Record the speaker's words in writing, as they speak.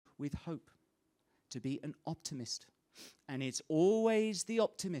with hope, to be an optimist. And it's always the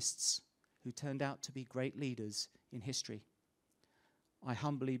optimists who turned out to be great leaders in history. I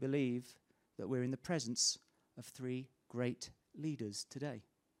humbly believe that we're in the presence of 3 great leaders today.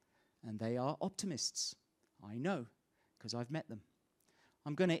 And they are optimists. I know, because I've met them.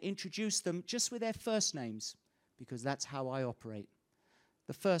 I'm going to introduce them just with their first names, because that's how I operate.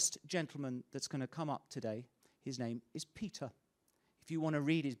 The first gentleman that's going to come up today, his name is Peter. If you want to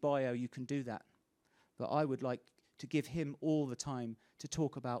read his bio, you can do that. But I would like to give him all the time to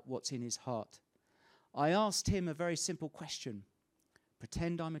talk about what's in his heart. I asked him a very simple question.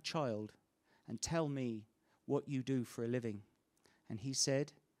 Pretend I'm a child and tell me what you do for a living. And he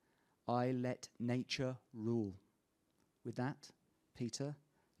said, I let nature rule. With that, Peter,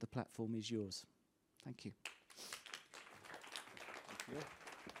 the platform is yours. Thank you. Thank you.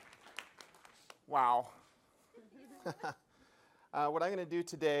 Wow. What I'm going to do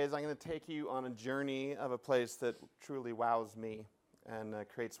today is I'm going to take you on a journey of a place that truly wows me and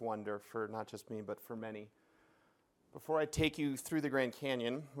creates wonder for not just me, but for many. Before I take you through the Grand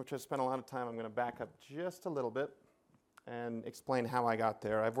Canyon, which I spent a lot of time, I'm going to back up just a little bit and explain how I got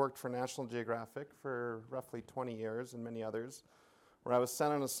there. I've worked for National Geographic for roughly 20 years and many others, where I was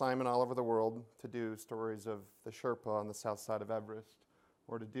sent on assignment all over the world to do stories of the Sherpa on the south side of Everest,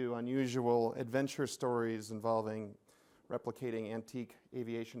 or to do unusual adventure stories involving replicating antique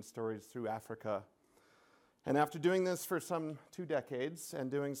aviation stories through Africa. And after doing this for some 2 decades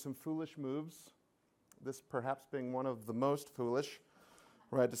and doing some foolish moves, this perhaps being one of the most foolish,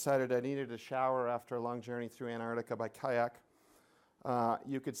 where I decided I needed a shower after a long journey through Antarctica by kayak,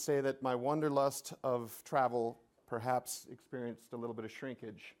 you could say that my wanderlust of travel perhaps experienced a little bit of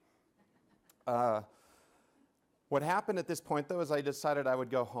shrinkage. What happened at this point, though, is I decided I would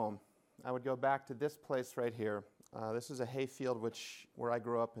go home. I would go back to this place right here. This is a hayfield where I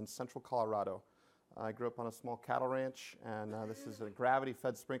grew up in central Colorado. I grew up on a small cattle ranch, and this is a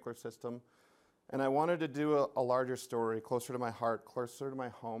gravity-fed sprinkler system. And I wanted to do a larger story, closer to my heart, closer to my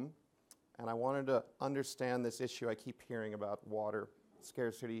home. And I wanted to understand this issue I keep hearing about water,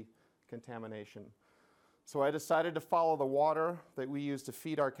 scarcity, contamination. So I decided to follow the water that we use to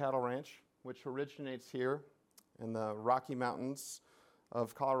feed our cattle ranch, which originates here in the Rocky Mountains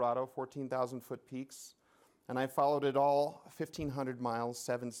of Colorado, 14,000-foot peaks. And I followed it all 1,500 miles,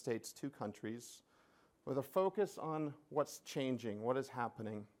 7 states, 2 countries, with a focus on what's changing, what is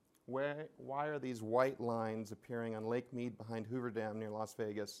happening. Why are these white lines appearing on Lake Mead behind Hoover Dam near Las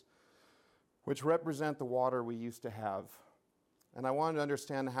Vegas, which represent the water we used to have? And I wanted to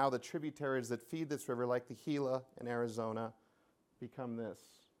understand how the tributaries that feed this river, like the Gila in Arizona, become this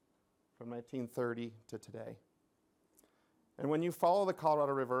from 1930 to today. And when you follow the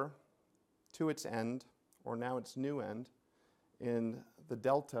Colorado River to its end, or now its new end, in the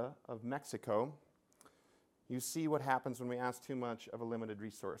delta of Mexico, you see what happens when we ask too much of a limited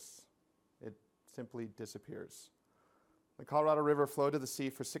resource. It simply disappears. The Colorado River flowed to the sea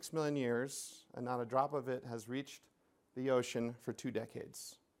for 6 million years, and not a drop of it has reached the ocean for 2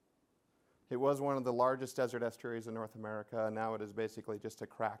 decades. It was one of the largest desert estuaries in North America, and now it is basically just a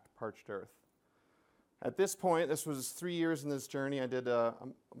cracked, parched earth. At this point, this was 3 years in this journey. I did a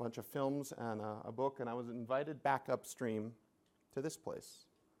bunch of films and a book, and I was invited back upstream to this place,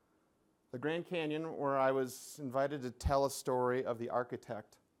 the Grand Canyon, where I was invited to tell a story of the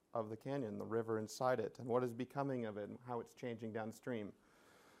architect of the canyon, the river inside it, and what is becoming of it, and how it's changing downstream.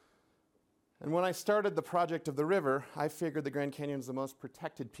 And when I started the project of the river, I figured the Grand Canyon is the most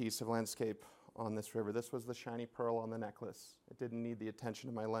protected piece of landscape on this river. This was the shiny pearl on the necklace. It didn't need the attention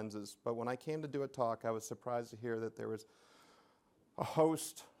of my lenses. But when I came to do a talk, I was surprised to hear that there was a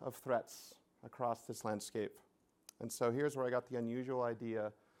host of threats across this landscape. And so here's where I got the unusual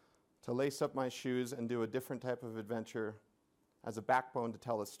idea to lace up my shoes and do a different type of adventure as a backbone to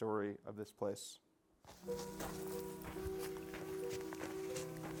tell the story of this place.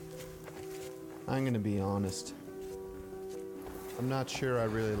 I'm going to be honest. I'm not sure I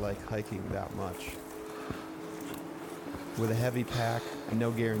really like hiking that much. With a heavy pack and no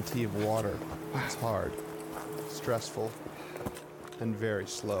guarantee of water, it's hard, stressful, and very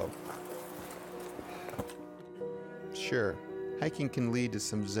slow. Sure, hiking can lead to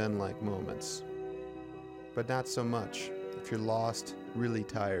some zen-like moments, but not so much if you're lost, really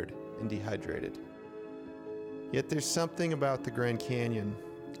tired, and dehydrated. Yet there's something about the Grand Canyon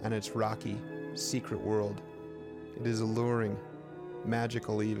and its rocky, secret world. It is alluring,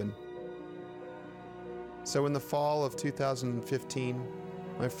 magical even. So in the fall of 2015,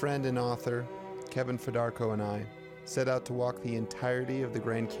 my friend and author, Kevin Fedarko, and I set out to walk the entirety of the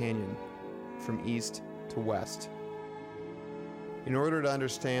Grand Canyon from east to west. In order to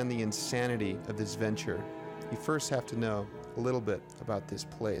understand the insanity of this venture, you first have to know a little bit about this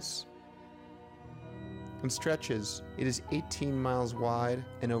place. In stretches, it is 18 miles wide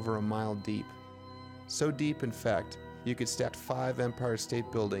and over a mile deep. So deep, in fact, you could stack 5 Empire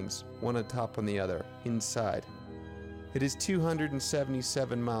State Buildings, one atop on the other, inside. It is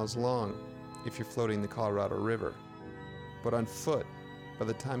 277 miles long if you're floating the Colorado River. But on foot, by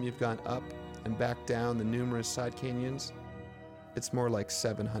the time you've gone up and back down the numerous side canyons, it's more like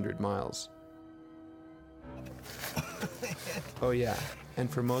 700 miles. Oh yeah, and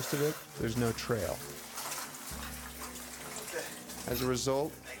for most of it, there's no trail. As a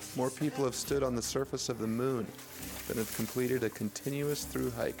result, more people have stood on the surface of the moon than have completed a continuous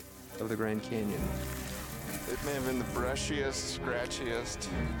through hike of the Grand Canyon. It may have been the brushiest, scratchiest,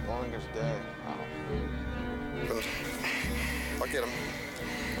 longest day. Wow. I'll get him.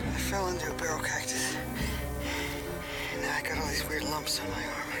 I fell into a barrel cactus. Now I got all these weird lumps on my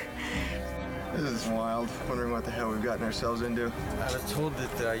arm. This is wild. Wondering what the hell we've gotten ourselves into. I was told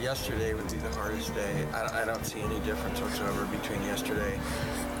that yesterday would be the hardest day. I don't see any difference whatsoever between yesterday,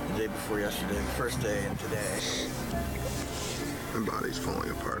 the day before yesterday, the first day, and today. My body's falling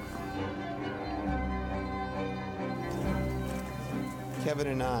apart. Kevin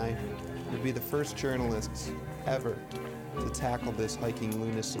and I would be the first journalists ever to tackle this hiking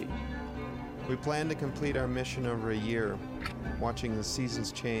lunacy. We plan to complete our mission over a year, watching the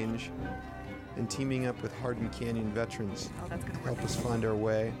seasons change and teaming up with hardened canyon veterans to help us find our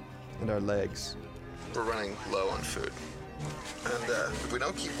way and our legs. We're running low on food. And if we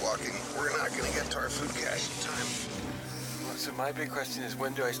don't keep walking, we're not going to get to our food cache in time. So my big question is,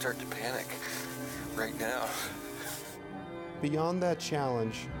 when do I start to panic? Right now. Beyond that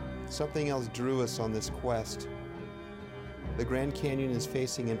challenge, something else drew us on this quest. The Grand Canyon is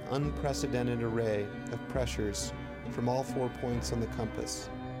facing an unprecedented array of pressures from all 4 points on the compass.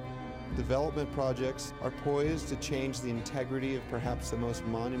 Development projects are poised to change the integrity of perhaps the most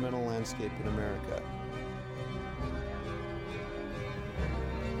monumental landscape in America.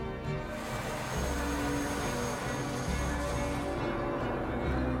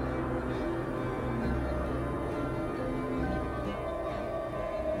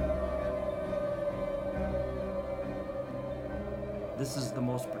 This is the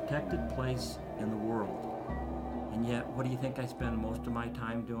most protected place in the world. And yet, what do you think I spend most of my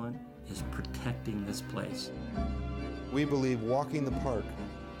time doing? Is protecting this place. We believe walking the park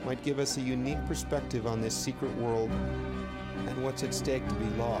might give us a unique perspective on this secret world and what's at stake to be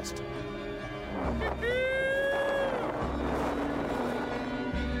lost.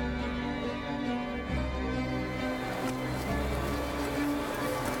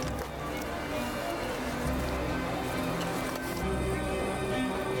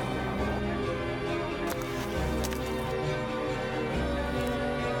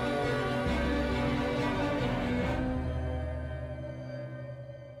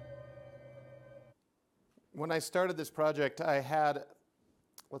 When I started this project, I had,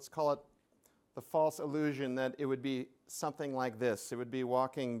 let's call it, the false illusion that it would be something like this. It would be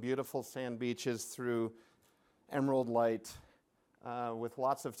walking beautiful sand beaches through emerald light with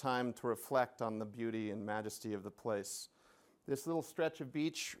lots of time to reflect on the beauty and majesty of the place. This little stretch of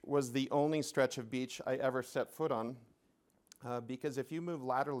beach was the only stretch of beach I ever set foot on because if you move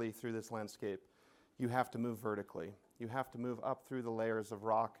laterally through this landscape, you have to move vertically. You have to move up through the layers of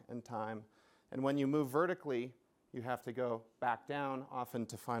rock and time. And when you move vertically, you have to go back down, often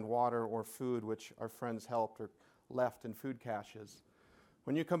to find water or food, which our friends helped or left in food caches.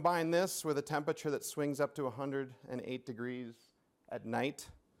 When you combine this with a temperature that swings up to 108 degrees at night,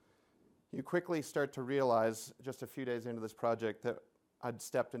 you quickly start to realize, just a few days into this project, that I'd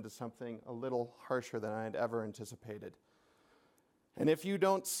stepped into something a little harsher than I had ever anticipated. And if you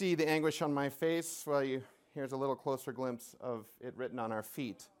don't see the anguish on my face, well, here's a little closer glimpse of it written on our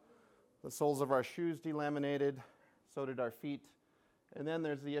feet. The soles of our shoes delaminated, so did our feet. And then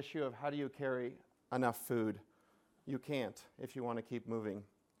there's the issue of how do you carry enough food? You can't if you want to keep moving.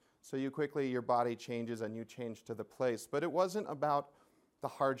 So your body changes and you change to the place. But it wasn't about the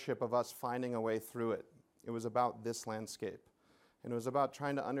hardship of us finding a way through it. It was about this landscape. And it was about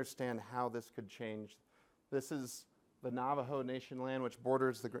trying to understand how this could change. This is the Navajo Nation land, which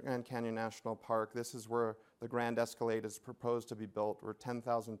borders the Grand Canyon National Park. This is where the Grand Escalade is proposed to be built, where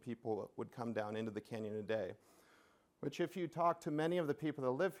 10,000 people would come down into the canyon a day. Which if you talk to many of the people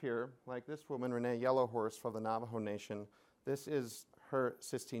that live here, like this woman, Renee Yellowhorse from the Navajo Nation, this is her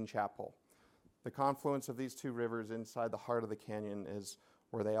Sistine Chapel. The confluence of these two rivers inside the heart of the canyon is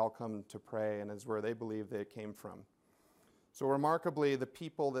where they all come to pray and is where they believe they came from. So remarkably, the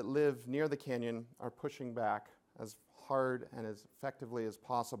people that live near the canyon are pushing back as hard and as effectively as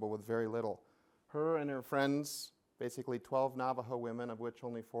possible with very little. Her and her friends, basically 12 Navajo women, of which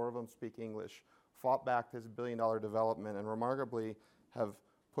only 4 of them speak English, fought back this billion-dollar development and remarkably have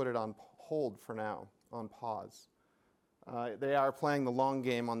put it on hold for now, on pause. They are playing the long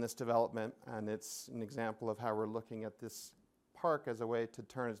game on this development, and it's an example of how we're looking at this park as a way to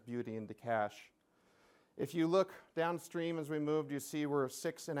turn its beauty into cash. If you look downstream as we moved, you see where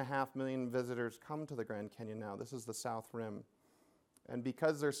 6.5 million visitors come to the Grand Canyon now. This is the South Rim. And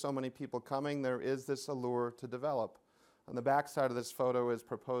because there's so many people coming, there is this allure to develop. On the back side of this photo is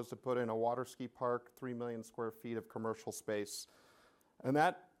proposed to put in a water ski park, 3 million square feet of commercial space. And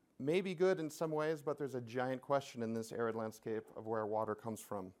that may be good in some ways, but there's a giant question in this arid landscape of where water comes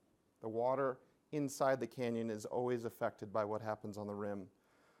from. The water inside the canyon is always affected by what happens on the rim.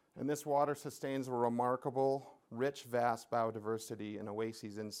 And this water sustains a remarkable, rich, vast biodiversity and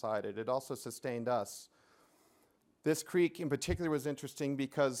oases inside it. It also sustained us. This creek in particular was interesting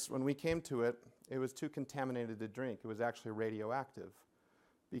because when we came to it, it was too contaminated to drink. It was actually radioactive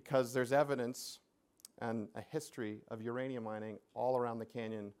because there's evidence and a history of uranium mining all around the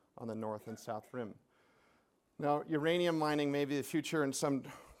canyon on the north and south rim. Now, uranium mining may be the future, and some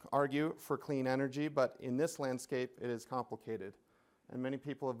argue for clean energy, but in this landscape, it is complicated. And many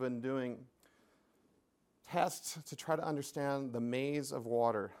people have been doing tests to try to understand the maze of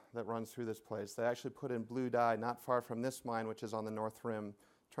water that runs through this place. They actually put in blue dye not far from this mine, which is on the north rim,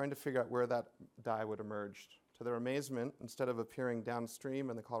 trying to figure out where that dye would emerge. To their amazement, instead of appearing downstream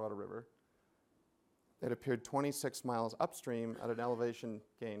in the Colorado River, it appeared 26 miles upstream at an elevation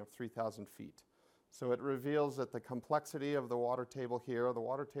gain of 3,000 feet. So it reveals that the complexity of the water table here, the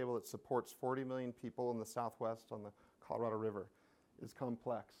water table that supports 40 million people in the southwest on the Colorado River, is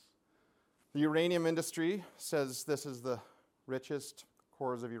complex. The uranium industry says this is the richest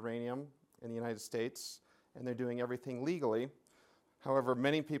cores of uranium in the United States, and they're doing everything legally. However,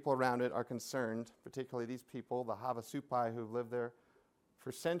 many people around it are concerned, particularly these people, the Havasupai, who've lived there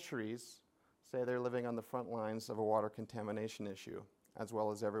for centuries, say they're living on the front lines of a water contamination issue, as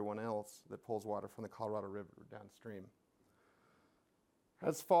well as everyone else that pulls water from the Colorado River downstream.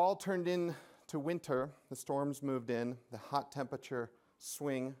 As fall turned into winter, the storms moved in, the hot temperature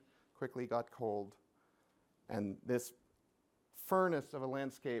swing quickly got cold, and this furnace of a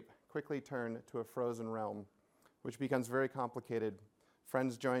landscape quickly turned to a frozen realm, which becomes very complicated.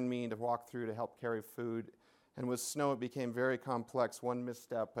 Friends joined me to walk through to help carry food, and with snow it became very complex. One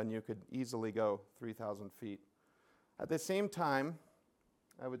misstep and you could easily go 3,000 feet. At the same time,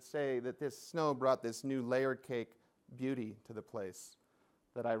 I would say that this snow brought this new layered cake beauty to the place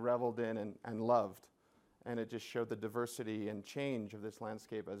that I reveled in and loved. And it just showed the diversity and change of this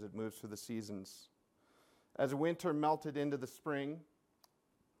landscape as it moves through the seasons. As winter melted into the spring,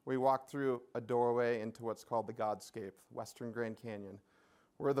 we walked through a doorway into what's called the Godscape, Western Grand Canyon,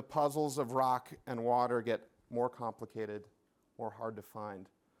 where the puzzles of rock and water get more complicated, more hard to find.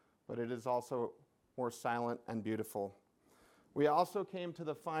 But it is also more silent and beautiful. We also came to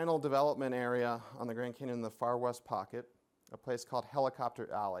the final development area on the Grand Canyon in the far west pocket, a place called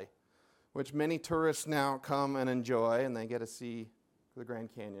Helicopter Alley, which many tourists now come and enjoy, and they get to see the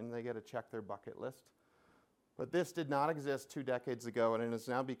Grand Canyon. They get to check their bucket list. But this did not exist 2 decades ago, and it has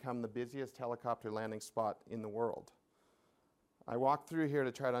now become the busiest helicopter landing spot in the world. I walked through here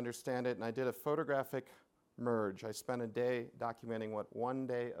to try to understand it, and I did a photographic merge. I spent a day documenting what 1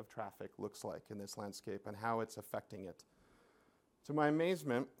 day of traffic looks like in this landscape and how it's affecting it. To my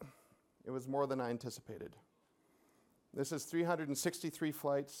amazement, it was more than I anticipated. This is 363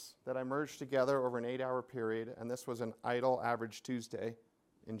 flights that I merged together over an 8-hour period, and this was an idle average Tuesday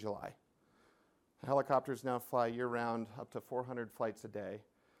in July. Helicopters now fly year-round, up to 400 flights a day,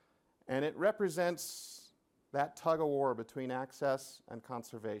 and it represents that tug-of-war between access and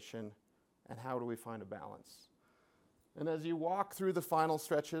conservation, and how do we find a balance. And as you walk through the final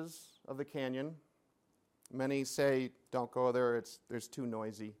stretches of the canyon, many say, don't go there, there's too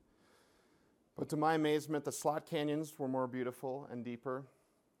noisy. But to my amazement, the slot canyons were more beautiful and deeper.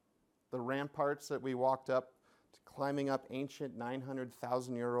 The ramparts that we walked up, climbing up ancient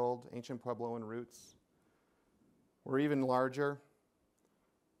 900,000-year-old ancient Puebloan roots, were even larger.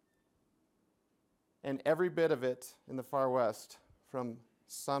 And every bit of it in the far west, from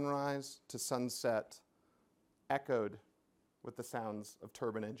sunrise to sunset, echoed with the sounds of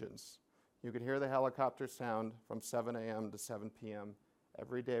turbine engines. You could hear the helicopter sound from 7 a.m. to 7 p.m.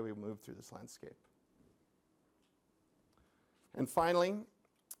 every day we moved through this landscape. And finally,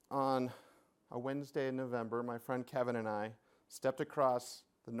 on a Wednesday in November, my friend Kevin and I stepped across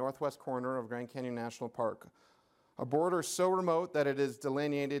the northwest corner of Grand Canyon National Park, a border so remote that it is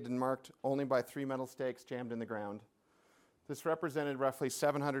delineated and marked only by 3 metal stakes jammed in the ground. This represented roughly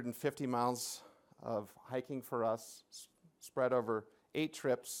 750 miles of hiking for us, spread over 8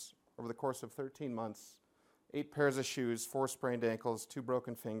 trips over the course of 13 months, 8 pairs of shoes, 4 sprained ankles, 2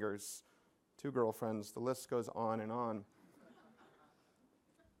 broken fingers, 2 girlfriends. The list goes on and on.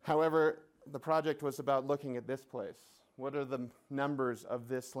 However, the project was about looking at this place. What are the numbers of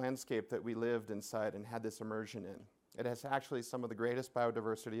this landscape that we lived inside and had this immersion in? It has actually some of the greatest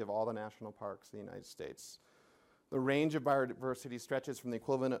biodiversity of all the national parks in the United States. The range of biodiversity stretches from the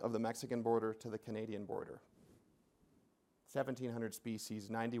equivalent of the Mexican border to the Canadian border. 1,700 species,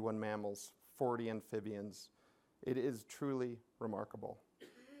 91 mammals, 40 amphibians. It is truly remarkable.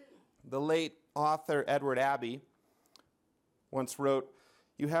 The late author Edward Abbey once wrote,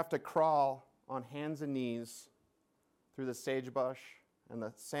 "You have to crawl on hands and knees through the sagebrush and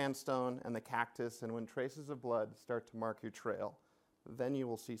the sandstone and the cactus, and when traces of blood start to mark your trail, then you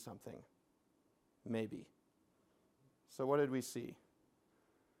will see something. Maybe." So what did we see?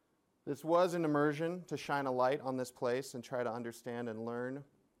 This was an immersion to shine a light on this place and try to understand and learn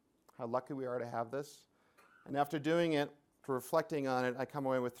how lucky we are to have this. And after doing it, for reflecting on it, I come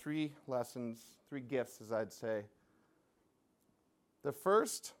away with 3 lessons, 3 gifts, as I'd say. The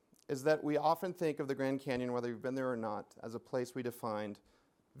first is that we often think of the Grand Canyon, whether you've been there or not, as a place we defined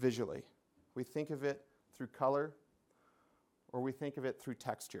visually. We think of it through color, or we think of it through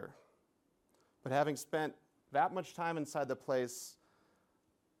texture. But having spent that much time inside the place,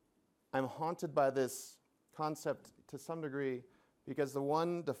 I'm haunted by this concept to some degree, because the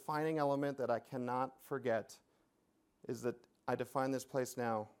one defining element that I cannot forget is that I define this place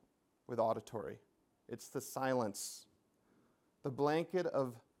now with auditory. It's the silence. The blanket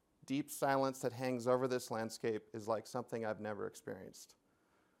of deep silence that hangs over this landscape is like something I've never experienced.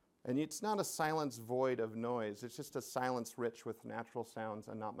 And it's not a silence void of noise. It's just a silence rich with natural sounds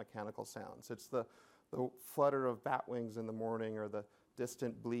and not mechanical sounds. It's the flutter of bat wings in the morning, or the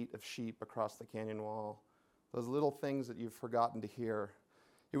distant bleat of sheep across the canyon wall. Those little things that you've forgotten to hear.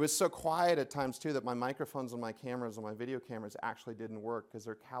 It was so quiet at times, too, that my microphones on my cameras, on my video cameras, actually didn't work because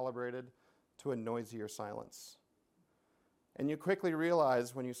they're calibrated to a noisier silence. And you quickly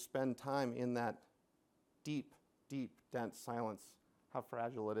realize when you spend time in that deep, deep, dense silence how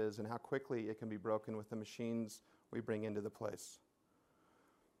fragile it is and how quickly it can be broken with the machines we bring into the place.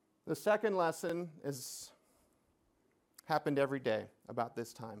 The second lesson happened every day about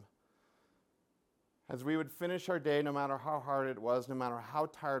this time. As we would finish our day, no matter how hard it was, no matter how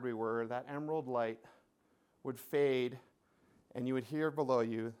tired we were, that emerald light would fade, and you would hear below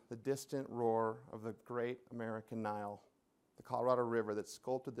you the distant roar of the great American Nile, the Colorado River that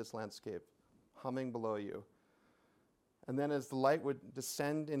sculpted this landscape, humming below you. And then as the light would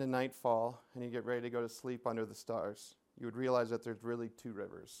descend into nightfall and you get ready to go to sleep under the stars, you would realize that there's really 2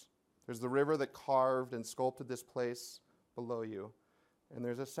 rivers. There's the river that carved and sculpted this place below you, and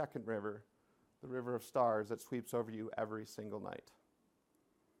there's a second river, the river of stars, that sweeps over you every single night.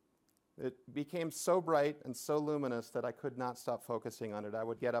 It became so bright and so luminous that I could not stop focusing on it. I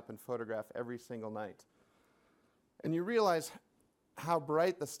would get up and photograph every single night. And you realize how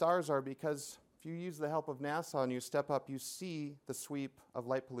bright the stars are because if you use the help of NASA and you step up, you see the sweep of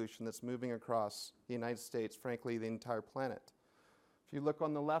light pollution that's moving across the United States, frankly, the entire planet. If you look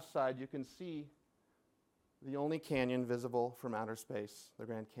on the left side, you can see the only canyon visible from outer space, the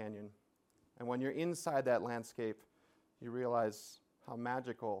Grand Canyon. And when you're inside that landscape, you realize how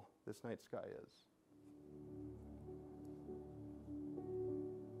magical this night sky is.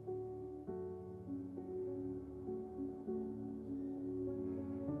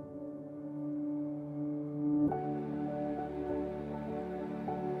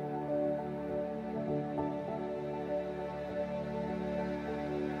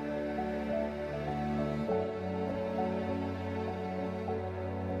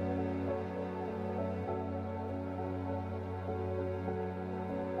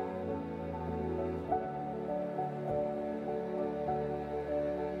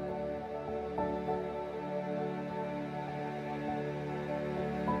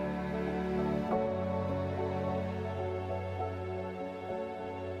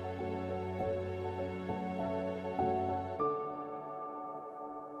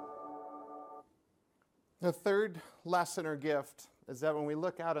 The third lesson or gift is that when we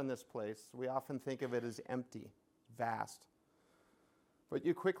look out on this place, we often think of it as empty, vast. But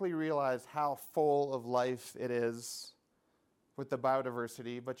you quickly realize how full of life it is with the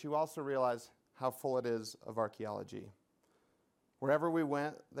biodiversity, but you also realize how full it is of archaeology. Wherever we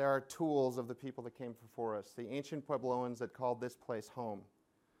went, there are tools of the people that came before us, the ancient Puebloans that called this place home.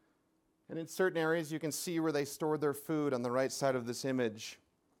 And in certain areas, you can see where they stored their food on the right side of this image,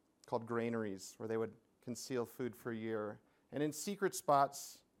 called granaries, where they would conceal food for a year. And in secret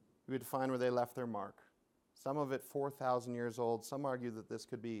spots, we would find where they left their mark. Some of it 4,000 years old. Some argue that this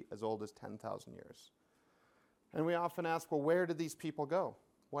could be as old as 10,000 years. And we often ask, well, where did these people go?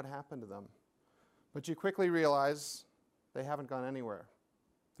 What happened to them? But you quickly realize they haven't gone anywhere.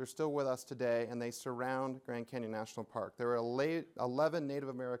 They're still with us today, and they surround Grand Canyon National Park. There are 11 Native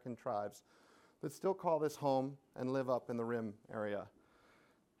American tribes that still call this home and live up in the rim area.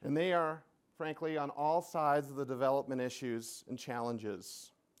 And they are, frankly, on all sides of the development issues and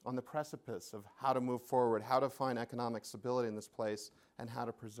challenges, on the precipice of how to move forward, how to find economic stability in this place, and how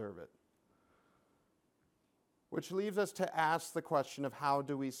to preserve it. Which leaves us to ask the question of how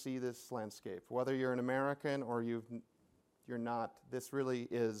do we see this landscape? Whether you're an American or you're not, this really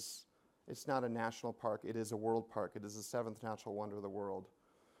is, it's not a national park, it is a world park. It is the seventh natural wonder of the world.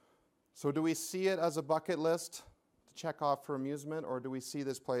 So do we see it as a bucket list to check off for amusement, or do we see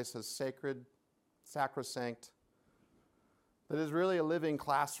this place as sacred, sacrosanct, that is really a living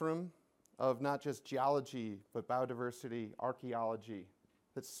classroom of not just geology, but biodiversity, archaeology,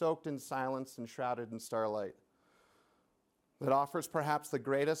 that's soaked in silence and shrouded in starlight, that offers perhaps the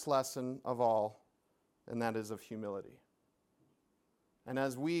greatest lesson of all, and that is of humility. And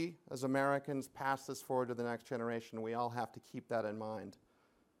as we, as Americans, pass this forward to the next generation, we all have to keep that in mind.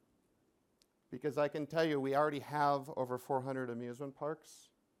 Because I can tell you, we already have over 400 amusement parks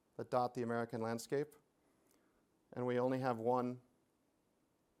that dot the American landscape, and we only have one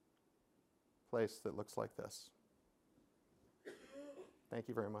place that looks like this. Thank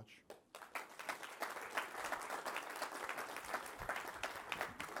you very much.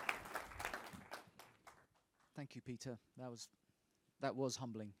 Thank you, Peter. That was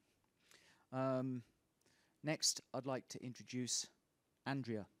humbling. Next, I'd like to introduce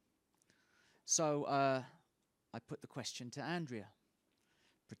Andrea. So I put the question to Andrea.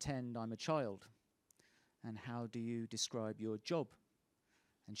 Pretend I'm a child. And how do you describe your job?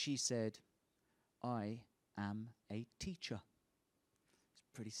 And she said, I am a teacher. It's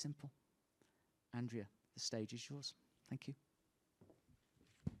pretty simple. Andrea, the stage is yours. Thank you.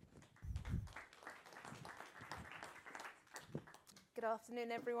 Good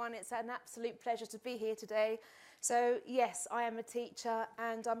afternoon, everyone. It's an absolute pleasure to be here today. So, yes, I am a teacher,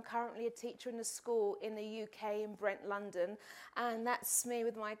 and I'm currently a teacher in a school in the UK in Brent, London, and that's me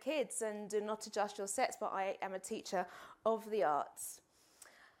with my kids. And do not adjust your sets, but I am a teacher of the arts.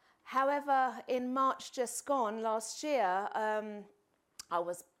 However, in March just gone, last year, I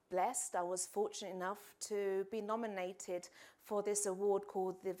was blessed, I was fortunate enough to be nominated for this award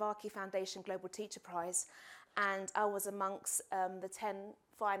called the Vaki Foundation Global Teacher Prize. And I was amongst the 10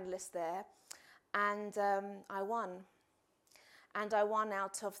 finalists there, and I won. And I won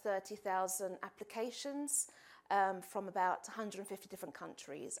out of 30,000 applications from about 150 different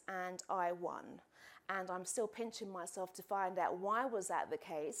countries, and I won. And I'm still pinching myself to find out why was that the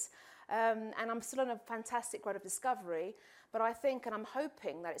case. And I'm still on a fantastic road of discovery, but I think and I'm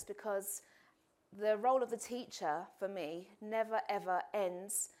hoping that it's because the role of the teacher, for me, never ever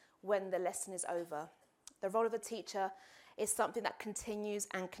ends when the lesson is over. The role of the teacher is something that continues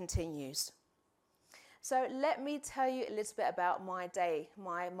and continues. So let me tell you a little bit about my day,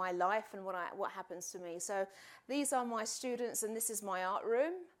 my life, and what happens to me. So these are my students, and this is my art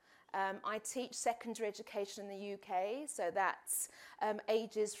room. I teach secondary education in the UK, so that's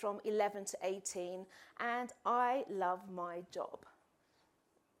ages from 11 to 18, and I love my job.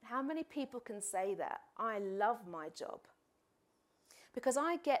 How many people can say that? I love my job. Because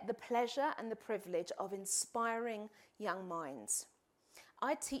I get the pleasure and the privilege of inspiring young minds.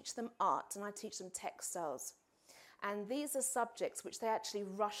 I teach them art and I teach them textiles. And these are subjects which they actually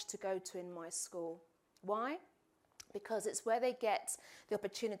rush to go to in my school. Why? Because it's where they get the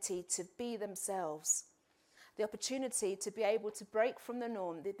opportunity to be themselves, the opportunity to be able to break from the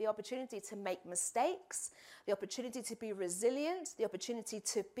norm, the opportunity to make mistakes, the opportunity to be resilient, the opportunity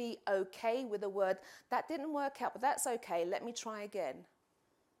to be okay with a word that didn't work out, but that's okay, let me try again.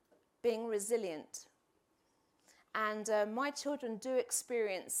 Being resilient. And my children do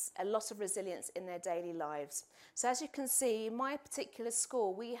experience a lot of resilience in their daily lives. So as you can see, my particular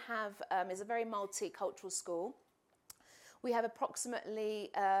school, we have, is a very multicultural school. We have approximately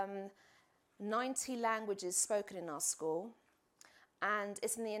 90 languages spoken in our school, and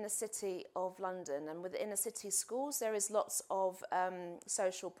it's in the inner city of London. And with inner city schools, there is lots of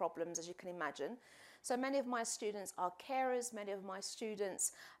social problems, as you can imagine. So many of my students are carers, many of my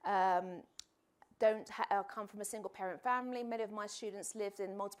students come from a single parent family, many of my students lived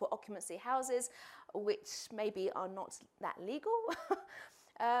in multiple occupancy houses, which maybe are not that legal.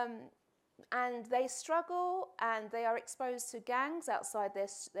 And they struggle, and they are exposed to gangs outside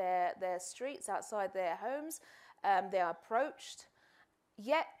their streets, outside their homes. they are approached,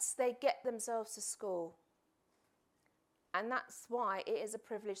 yet they get themselves to school. And that's why it is a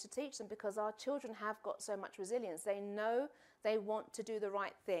privilege to teach them, because our children have got so much resilience. They know they want to do the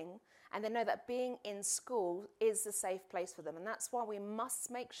right thing, and they know that being in school is a safe place for them. And that's why we must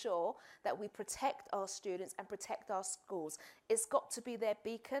make sure that we protect our students and protect our schools. It's got to be their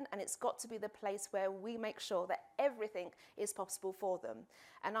beacon, and it's got to be the place where we make sure that everything is possible for them.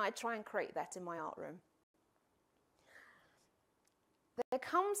 And I try and create that in my art room. There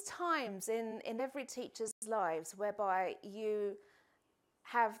comes times in every teacher's lives whereby you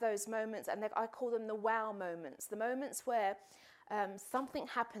have those moments, and I call them the wow moments, the moments where something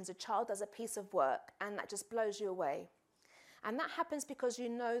happens, a child does a piece of work, and that just blows you away. And that happens because you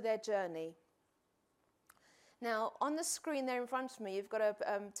know their journey. Now, on the screen there in front of me, you've got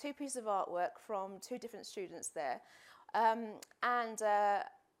two pieces of artwork from two different students there. I'd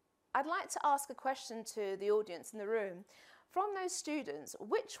like to ask a question to the audience in the room. From those students,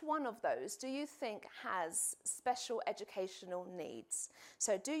 which one of those do you think has special educational needs?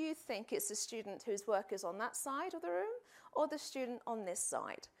 So do you think it's the student whose work is on that side of the room, or the student on this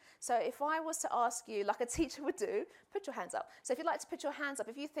side? So if I was to ask you, like a teacher would do, put your hands up. So if you'd like to put your hands up,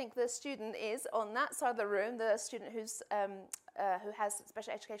 if you think the student is on that side of the room, the student who has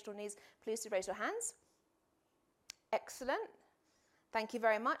special educational needs, please do raise your hands. Excellent. Thank you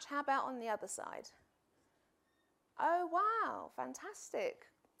very much. How about on the other side? Oh, wow, fantastic.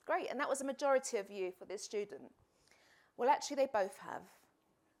 Great, and that was a majority of you for this student. Well, actually, they both have.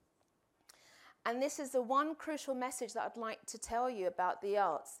 And this is the one crucial message that I'd like to tell you about the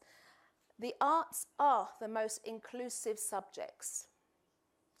arts. The arts are the most inclusive subjects.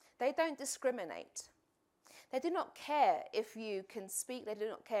 They don't discriminate. They do not care if you can speak. They do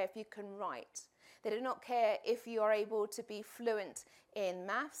not care if you can write. They do not care if you are able to be fluent in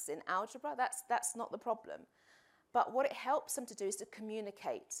maths, in algebra. That's not the problem. But what it helps them to do is to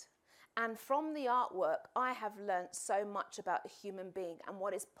communicate. And from the artwork, I have learned so much about the human being and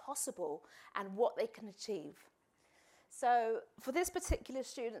what is possible and what they can achieve. So for this particular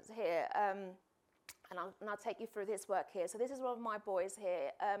student here, and I'll take you through his work here. So this is one of my boys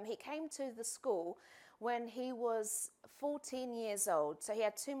here. He came to the school when he was 14 years old. So he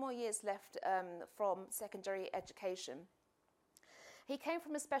had 2 more years left from secondary education. He came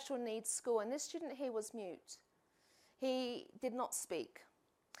from a special needs school, and this student here was mute. He did not speak,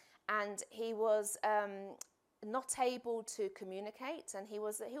 and he was not able to communicate, and he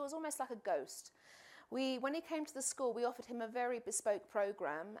was almost like a ghost. When he came to the school, we offered him a very bespoke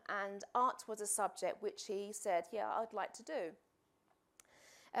program, and art was a subject which he said, yeah, I'd like to do.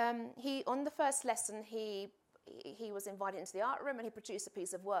 On the first lesson, he was invited into the art room, and he produced a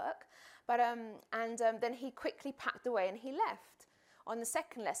piece of work, but then he quickly packed away and he left. On the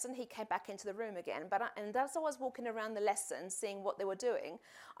second lesson, he came back into the room again, and as I was walking around the lesson, seeing what they were doing,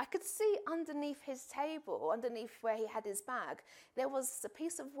 I could see underneath his table, underneath where he had his bag, there was a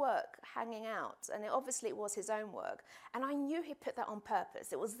piece of work hanging out, and obviously it was his own work, and I knew he put that on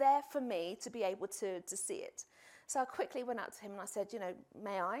purpose. It was there for me to be able to see it. So I quickly went up to him and I said, can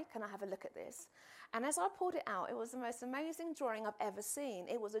I have a look at this? And as I pulled it out, it was the most amazing drawing I've ever seen.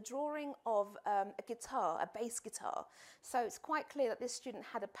 It was a drawing of a guitar, a bass guitar. So it's quite clear that this student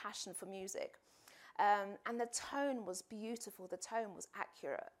had a passion for music. And the tone was beautiful, the tone was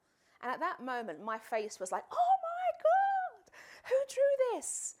accurate. And at that moment, my face was like, oh my God, who drew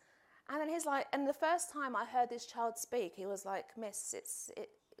this? And then he's like, and the first time I heard this child speak, he was like, Miss,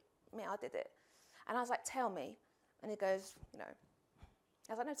 me, I did it. And I was like, tell me. And he goes,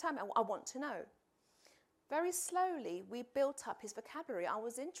 I was like, no, tell me, I want to know. Very slowly, we built up his vocabulary. I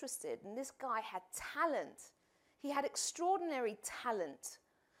was interested, and this guy had talent. He had extraordinary talent.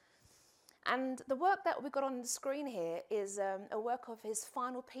 And the work that we got on the screen here is a work of his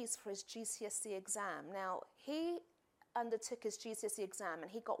final piece for his GCSE exam. Now, he undertook his GCSE exam,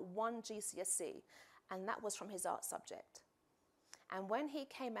 and he got 1 GCSE, and that was from his art subject. And when he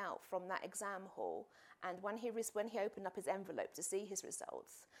came out from that exam hall, and when he opened up his envelope to see his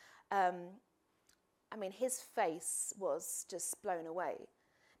results, his face was just blown away,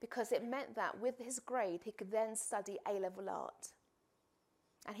 because it meant that with his grade, he could then study A-level art.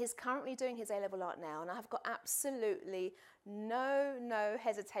 And he's currently doing his A-level art now, and I've got absolutely no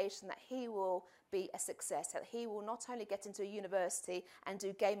hesitation that he will be a success, that he will not only get into a university and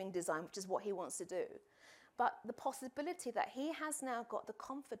do gaming design, which is what he wants to do, but the possibility that he has now got the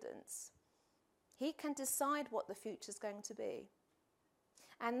confidence. He can decide what the future is going to be.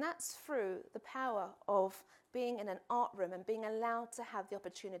 And that's through the power of being in an art room and being allowed to have the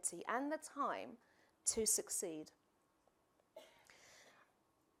opportunity and the time to succeed.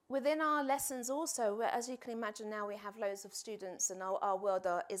 within our lessons also, as you can imagine now, we have loads of students and our world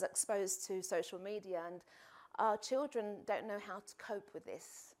is exposed to social media, and our children don't know how to cope with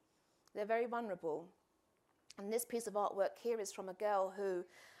this. They're very vulnerable. And this piece of artwork here is from a girl who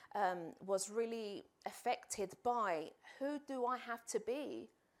was really affected by, who do I have to be?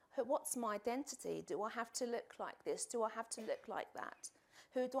 What's my identity? Do I have to look like this? Do I have to look like that?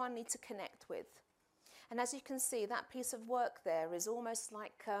 Who do I need to connect with? And as you can see, that piece of work there is almost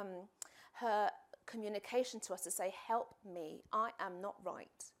like her communication to us to say, help me, I am not right.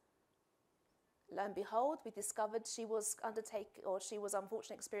 Lo and behold, we discovered she was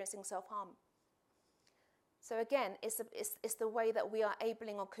unfortunately experiencing self-harm. So again, it's the way that we are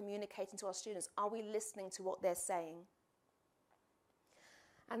enabling or communicating to our students. Are we listening to what they're saying?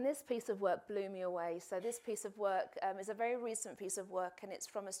 And this piece of work blew me away. So this piece of work is a very recent piece of work, and it's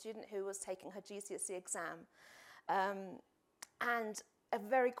from a student who was taking her GCSE exam. And a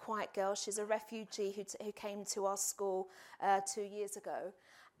very quiet girl. She's a refugee who came to our school 2 years ago.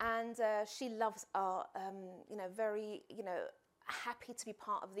 And she loves art, very, happy to be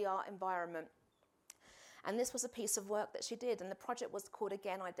part of the art environment. And this was a piece of work that she did, and the project was called,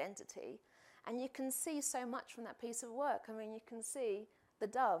 again, Identity. And you can see so much from that piece of work. I mean, you can see the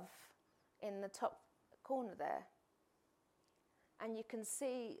dove in the top corner there. And you can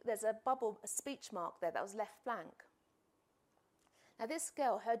see there's a speech mark there that was left blank. Now this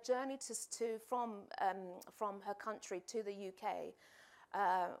girl, her journey from her country to the UK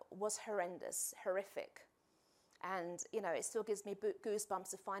was horrendous, horrific. And, it still gives me goosebumps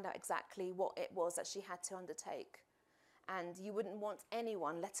to find out exactly what it was that she had to undertake. And you wouldn't want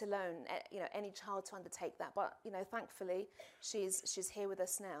anyone, let alone, any child to undertake that. But, thankfully, she's here with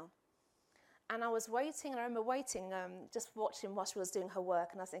us now. And I was waiting, and I remember waiting, just watching while she was doing her work.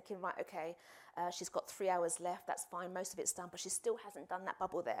 And I was thinking, right, okay, she's got 3 hours left. That's fine. Most of it's done, but she still hasn't done that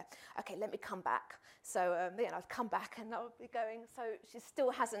bubble there. Okay, let me come back. So, I'd come back and I would be going. So she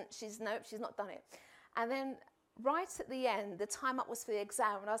still hasn't, she's not done it. And then right at the end, the time up was for the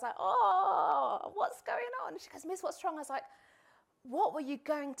exam, and I was like, oh, what's going on? She goes, Miss, what's wrong? I was like, what were you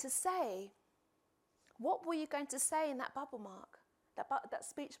going to say? What were you going to say in that bubble mark, that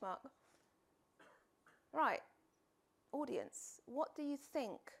speech mark? Right, audience, what do you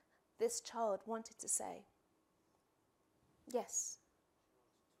think this child wanted to say? Yes.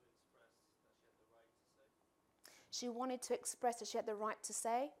 She wanted to express that she had the right to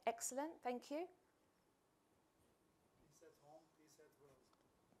say. Excellent, thank you.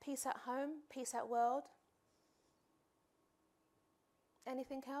 Peace at home, peace at world.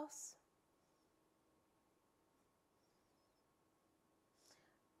 Anything else?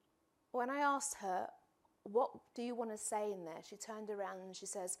 When I asked her, what do you want to say in there? She turned around and she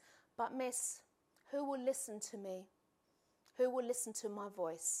says, but miss, who will listen to me? Who will listen to my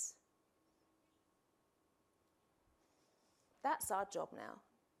voice? That's our job now,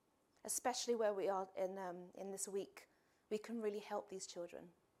 especially where we are in this week. We can really help these children.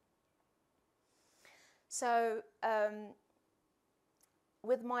 So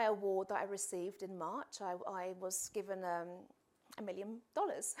with my award that I received in March, I was given $1 million.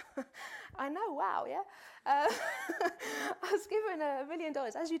 I know, wow, yeah. I was given $1 million,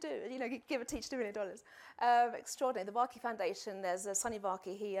 as you do, give a teacher $2 million. Extraordinary. The Varkey Foundation, there's Sonny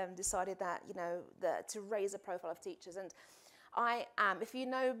Varkey, he decided that, to raise the profile of teachers. And I am, if you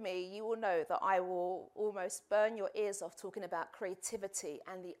know me, you will know that I will almost burn your ears off talking about creativity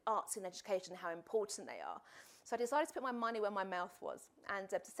and the arts in education, how important they are. So I decided to put my money where my mouth was and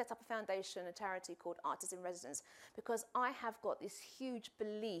to set up a foundation, a charity called Artists in Residence, because I have got this huge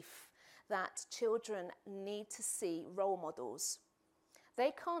belief that children need to see role models.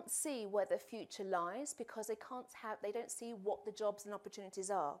 They can't see where the future lies because they don't see what the jobs and opportunities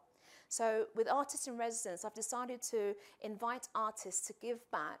are. So with Artists in Residence, I've decided to invite artists to give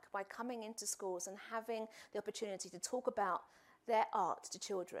back by coming into schools and having the opportunity to talk about their art to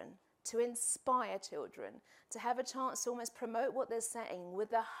children, to inspire children, to have a chance to almost promote what they're saying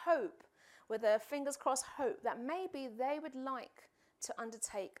with the hope, with a fingers crossed hope that maybe they would like to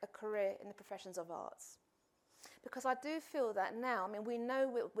undertake a career in the professions of arts. Because I do feel that now, we know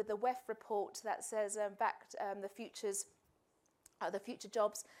with the WEF report that says the future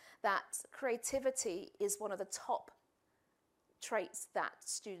jobs, that creativity is one of the top traits that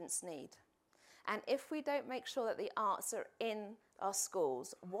students need. And if we don't make sure that the arts are in our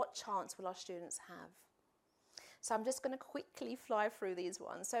schools, what chance will our students have? So I'm just going to quickly fly through these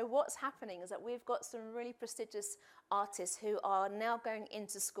ones. So what's happening is that we've got some really prestigious artists who are now going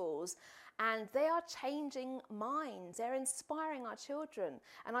into schools, and they are changing minds. They're inspiring our children.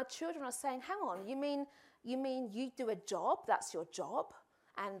 And our children are saying, hang on, you mean you do a job, that's your job?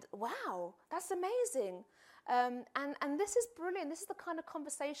 and wow, that's amazing. And this is brilliant. This is the kind of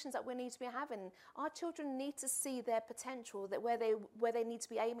conversations that we need to be having. Our children need to see their potential, that where they need to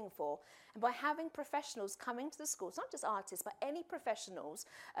be aiming for. And by having professionals coming to the schools, not just artists, but any professionals,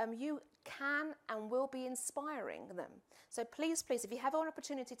 you can and will be inspiring them. So please, please, if you have an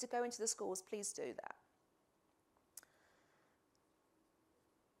opportunity to go into the schools, please do that.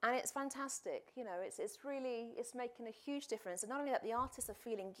 And it's fantastic, you know, it's really making a huge difference. And not only that, the artists are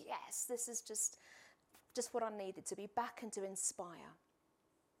feeling, yes, this is just what I needed, to be back and to inspire.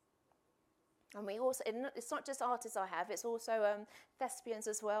 And we also, it's not just artists I have, it's also thespians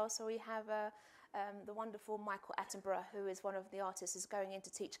as well. So we have the wonderful Michael Attenborough, who is one of the artists, is going in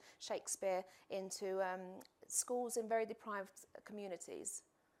to teach Shakespeare into schools in very deprived communities.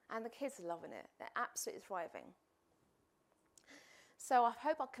 And the kids are loving it, they're absolutely thriving. So I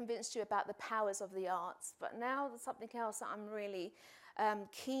hope I've convinced you about the powers of the arts, but now there's something else that I'm really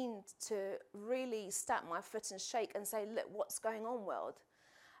keen to really stamp my foot and shake and say, look, what's going on, world?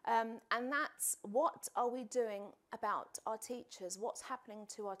 And that's, what are we doing about our teachers? What's happening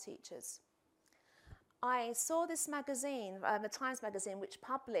to our teachers? I saw this magazine, the Times magazine, which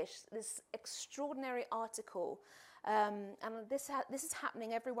published this extraordinary article, and this is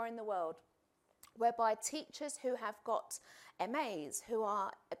happening everywhere in the world, whereby teachers who have got MAs, who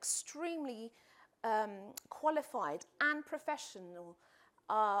are extremely qualified and professional,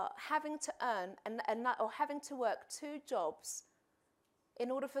 are having to earn or having to work 2 jobs in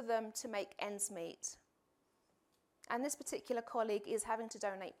order for them to make ends meet. And this particular colleague is having to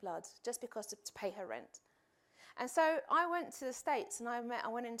donate blood just because to pay her rent. And so I went to the States and I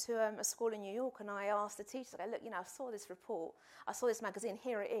went into a school in New York, and I asked the teachers, I go, look, you know, I saw this report, I saw this magazine,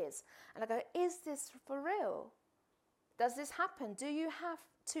 here it is. And I go, is this for real? Does this happen? Do you have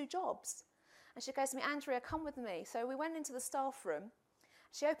 2 jobs? And she goes to me, Andrea, come with me. So we went into the staff room.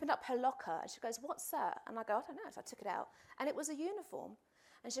 She opened up her locker and she goes, what's that? And I go, I don't know. So I took it out and it was a uniform.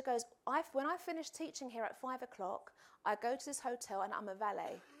 And she goes, when I finish teaching here at 5 o'clock, I go to this hotel and I'm a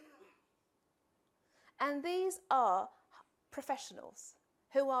valet. And these are professionals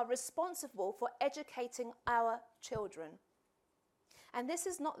who are responsible for educating our children. And this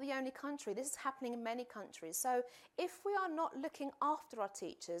is not the only country. This is happening in many countries. So if we are not looking after our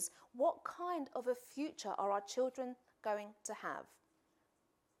teachers, what kind of a future are our children going to have?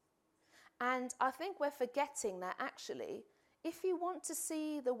 And I think we're forgetting that actually, if you want to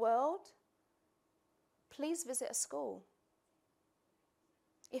see the world, please visit a school.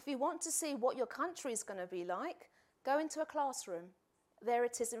 If you want to see what your country is going to be like, go into a classroom. There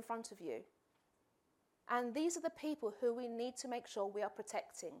it is in front of you. And these are the people who we need to make sure we are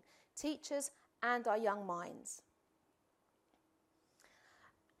protecting, teachers and our young minds.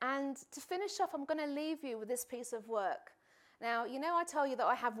 And to finish off, I'm going to leave you with this piece of work. Now, you know I tell you that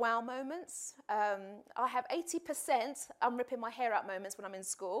I have wow moments. I have 80% I'm ripping my hair out moments when I'm in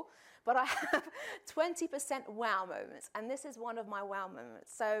school, but I have 20% wow moments, and this is one of my wow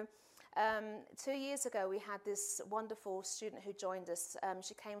moments. So 2 years ago, we had this wonderful student who joined us.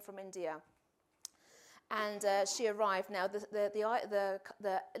 She came from India. And she arrived. Now,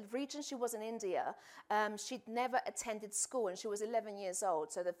 the region she was in India, she'd never attended school, and she was 11 years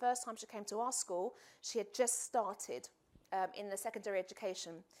old. So the first time she came to our school, she had just started in the secondary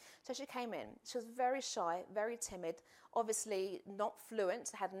education. So she came in. She was very shy, very timid, obviously not fluent,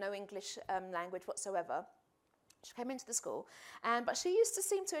 had no English language whatsoever. She came into the school, but she used to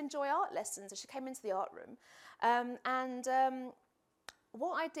seem to enjoy art lessons, so she came into the art room.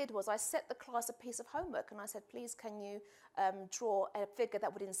 What I did was I set the class a piece of homework, and I said, please, can you draw a figure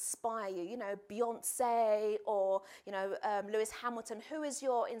that would inspire you? You know, Beyonce or, you know, Lewis Hamilton. Who is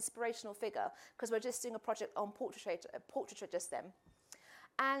your inspirational figure? Because we're just doing a project on portraiture just then.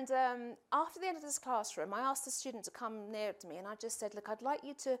 And after the end of this classroom, I asked the student to come near to me, and I just said, look, I'd like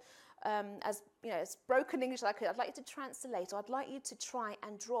you to, as you know, as broken English as I could, I'd like you to translate, or I'd like you to try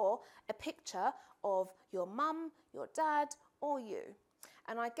and draw a picture of your mum, your dad, or you.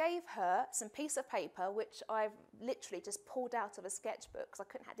 And I gave her some piece of paper, which I've literally just pulled out of a sketchbook because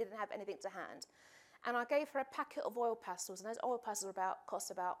I didn't have anything to hand. And I gave her a packet of oil pastels, and those oil pastels cost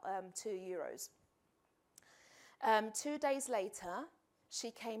about €2. 2 days later,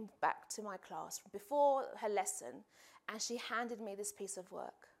 she came back to my class before her lesson, and she handed me this piece of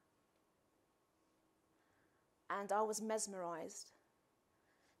work. And I was mesmerized.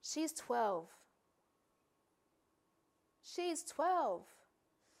 She's 12. She's 12.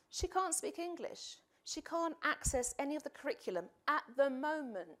 She can't speak English. She can't access any of the curriculum at the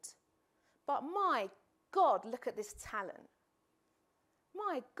moment. But my God, look at this talent.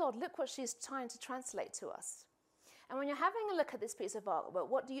 My God, look what she's trying to translate to us. And when you're having a look at this piece of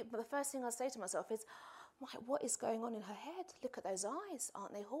artwork, the first thing I say to myself is, what is going on in her head? Look at those eyes,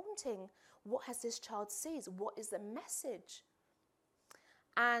 aren't they haunting? What has this child sees? What is the message?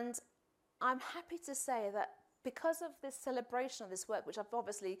 And I'm happy to say that because of this celebration of this work, which I've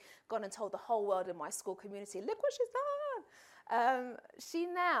obviously gone and told the whole world in my school community, look what she's done. She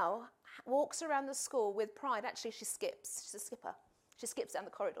now walks around the school with pride. Actually, she skips. She's a skipper. She skips down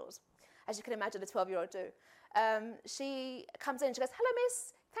the corridors, as you can imagine a 12-year-old do. She comes in, she goes, hello,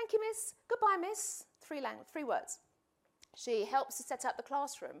 miss. Thank you, miss. Goodbye, miss. Three words. She helps to set up the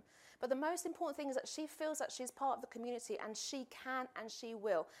classroom. But the most important thing is that she feels that she's part of the community, and she can and she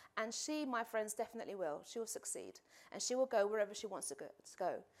will. And she, my friends, definitely will. She will succeed. And she will go wherever she wants to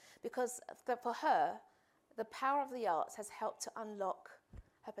go. Because for her, the power of the arts has helped to unlock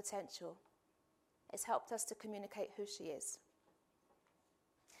her potential. It's helped us to communicate who she is.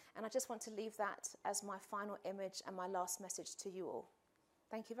 And I just want to leave that as my final image and my last message to you all.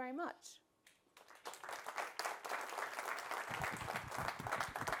 Thank you very much.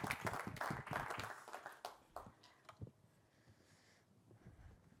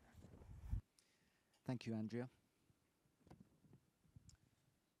 Thank you, Andrea.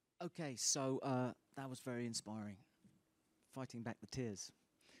 Okay, so that was very inspiring. Fighting back the tears.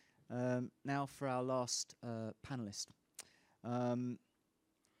 Now for our last panelist.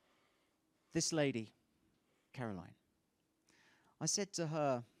 This lady, Caroline. I said to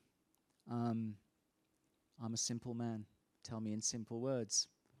her, I'm a simple man. Tell me in simple words,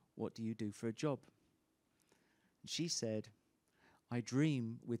 what do you do for a job? And she said, I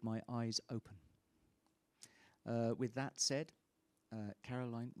dream with my eyes open. With that said,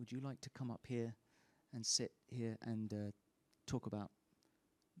 Caroline, would you like to come up here and sit here and talk about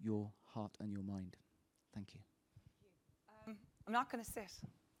your heart and your mind? Thank you. I'm not going to sit.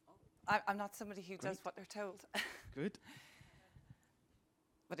 I'm not somebody who does what they're told. Good.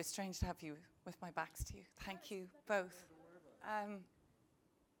 But it's strange to have you with my backs to you. Thank you both.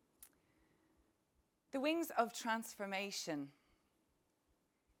 The wings of transformation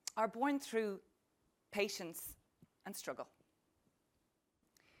are born through patience and struggle.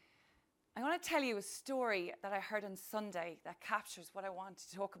 I want to tell you a story that I heard on Sunday that captures what I want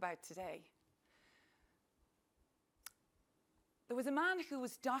to talk about today. There was a man who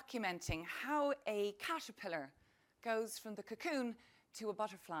was documenting how a caterpillar goes from the cocoon to a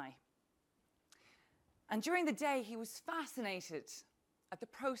butterfly. And during the day, he was fascinated at the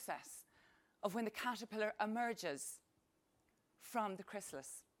process of when the caterpillar emerges from the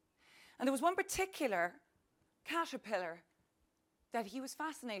chrysalis. And there was one particular caterpillar that he was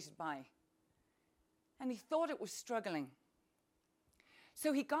fascinated by, and he thought it was struggling.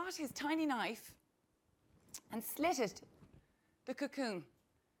 So he got his tiny knife and slitted the cocoon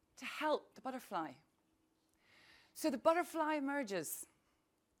to help the butterfly. So the butterfly emerges,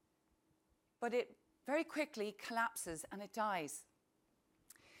 but it very quickly collapses and it dies.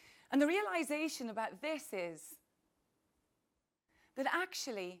 And the realization about this is that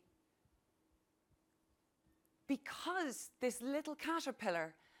actually, because this little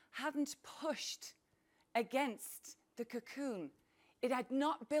caterpillar hadn't pushed against the cocoon, it had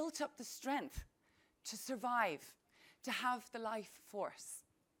not built up the strength to survive, to have the life force.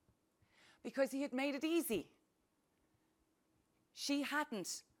 Because he had made it easy. She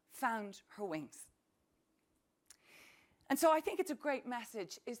hadn't found her wings. And so I think it's a great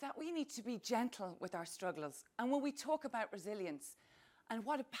message, is that we need to be gentle with our struggles. And when we talk about resilience, and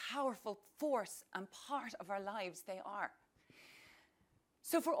what a powerful force and part of our lives they are.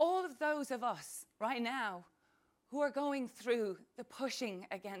 So for all of those of us right now who are going through the pushing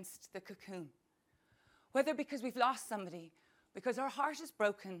against the cocoon, whether because we've lost somebody, because our heart is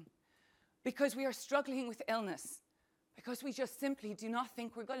broken, because we are struggling with illness, because we just simply do not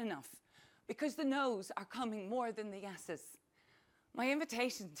think we're good enough, because the no's are coming more than the yeses, my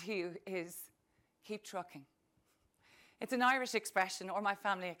invitation to you is keep trucking. It's an Irish expression, or my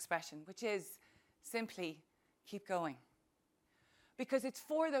family expression, which is simply keep going. Because it's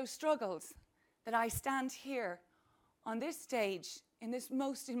for those struggles that I stand here on this stage in this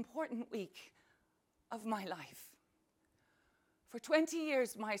most important week of my life. For 20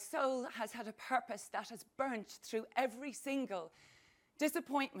 years, my soul has had a purpose that has burnt through every single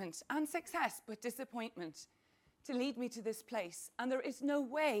disappointment and success, but disappointment, to lead me to this place. And there is no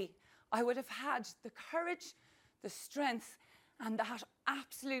way I would have had the courage, the strength, and that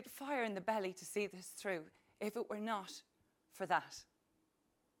absolute fire in the belly to see this through if it were not for that.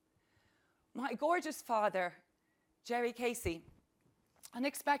 My gorgeous father, Jerry Casey,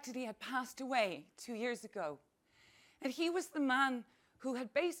 unexpectedly had passed away 2 years ago. And he was the man who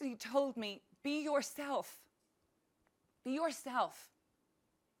had basically told me, be yourself. Be yourself.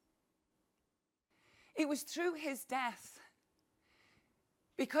 It was through his death,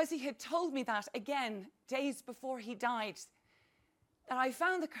 because he had told me that again days before he died, that I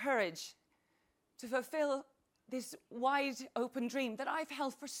found the courage to fulfill this wide open dream that I've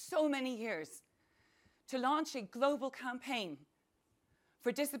held for so many years, to launch a global campaign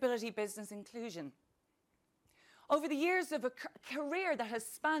for disability business inclusion. Over the years of a career that has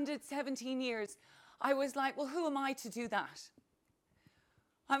spanned 17 years, I was like, well, who am I to do that?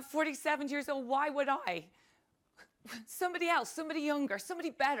 I'm 47 years old, why would I? Somebody else, somebody younger, somebody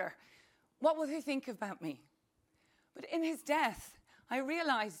better. What will they think about me? But in his death, I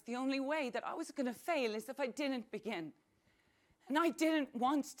realized the only way that I was going to fail is if I didn't begin. And I didn't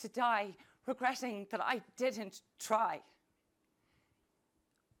want to die regretting that I didn't try.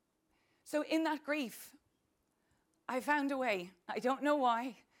 So in that grief, I found a way. I don't know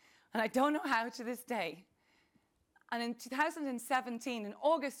why, and I don't know how to this day. And in 2017, in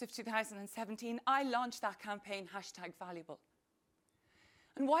August of 2017, I launched that campaign, #Valuable.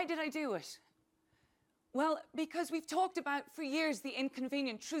 And why did I do it? Well, because we've talked about for years the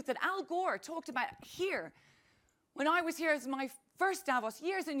inconvenient truth that Al Gore talked about here when I was here as my first Davos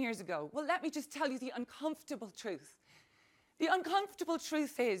years and years ago. Well, let me just tell you the uncomfortable truth. The uncomfortable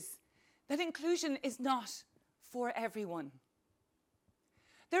truth is that inclusion is not for everyone.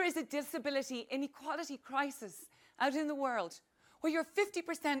 There is a disability inequality crisis out in the world where you're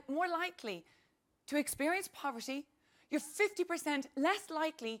 50% more likely to experience poverty, you're 50% less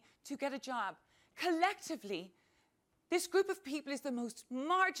likely to get a job. Collectively, this group of people is the most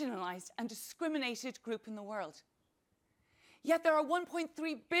marginalized and discriminated group in the world. Yet there are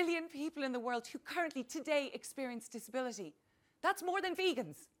 1.3 billion people in the world who currently today experience disability. That's more than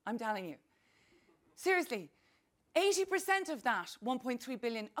vegans, I'm telling you. Seriously, 80% of that 1.3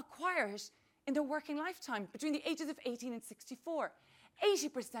 billion acquire it in their working lifetime between the ages of 18 and 64.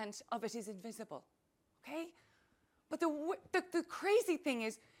 80% of it is invisible, okay? But the crazy thing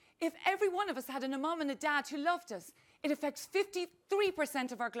is, if every one of us had a mom and a dad who loved us, it affects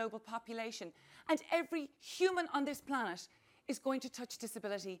 53% of our global population. And every human on this planet is going to touch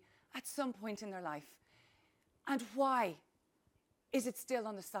disability at some point in their life. And why is it still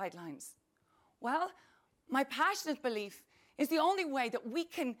on the sidelines? Well, my passionate belief is the only way that we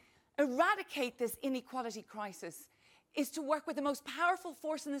can eradicate this inequality crisis is to work with the most powerful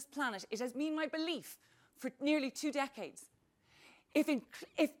force on this planet. It has been my belief for nearly 2 decades.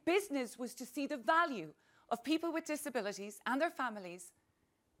 If business was to see the value of people with disabilities and their families,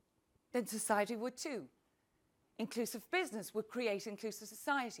 then society would too. Inclusive business would create inclusive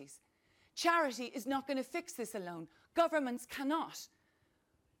societies. Charity is not going to fix this alone. Governments cannot.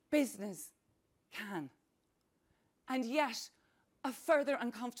 Business can. And yet, a further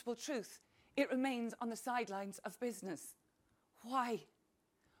uncomfortable truth, it remains on the sidelines of business. Why?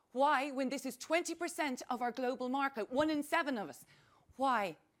 Why, when this is 20% of our global market, 1 in 7 of us?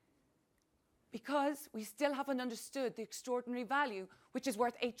 Why? Because we still haven't understood the extraordinary value, which is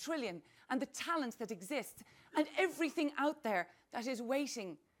worth 8 trillion, and the talents that exist, and everything out there that is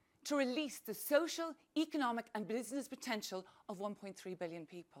waiting to release the social, economic, and business potential of 1.3 billion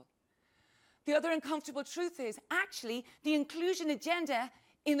people. The other uncomfortable truth is, actually, the inclusion agenda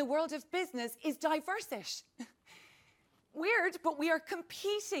in the world of business is diverse-ish. Weird, but we are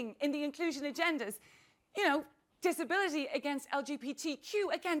competing in the inclusion agendas. You know, disability against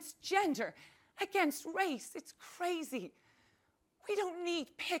LGBTQ, against gender, against race. It's crazy. We don't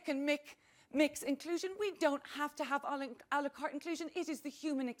need pick and mix inclusion. We don't have to have a la carte inclusion. It is the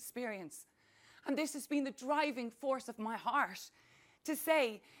human experience. And this has been the driving force of my heart, to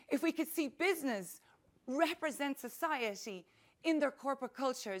say, if we could see business represent society in their corporate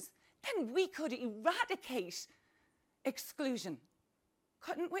cultures, then we could eradicate exclusion,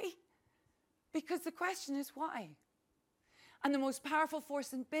 couldn't we? Because the question is why? And the most powerful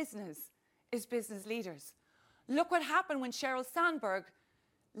force in business is business leaders. Look what happened when Sheryl Sandberg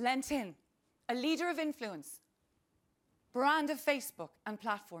lent in, a leader of influence, brand of Facebook and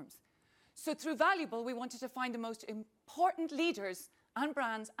platforms. So through Valuable, we wanted to find the most important leaders and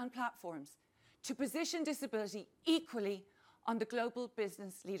brands and platforms to position disability equally on the global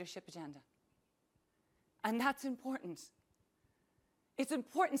business leadership agenda. And that's important. It's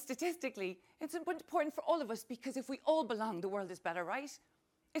important statistically. It's important for all of us, because if we all belong, the world is better, right?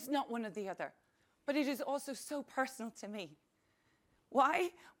 It's not one or the other. But it is also so personal to me. Why?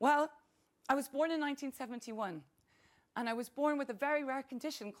 Well, I was born in 1971. And I was born with a very rare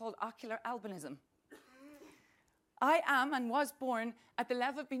condition called ocular albinism. I am and was born at the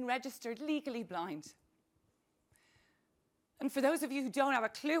level of being registered legally blind. And for those of you who don't have a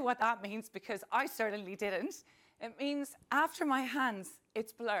clue what that means, because I certainly didn't, It means after my hands,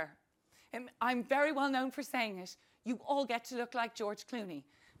 it's blur. I'm very well known for saying it. You all get to look like George Clooney,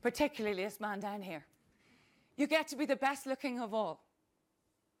 particularly this man down here. You get to be the best looking of all.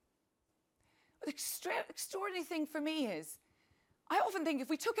 The extraordinary thing for me is, I often think if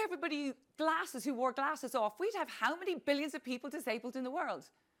we took everybody glasses who wore glasses off, we'd have how many billions of people disabled in the world?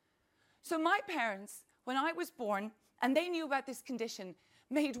 So my parents, when I was born, and they knew about this condition,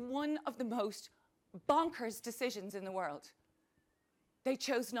 made one of the most bonkers decisions in the world. They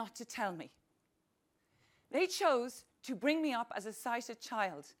chose not to tell me. They chose to bring me up as a sighted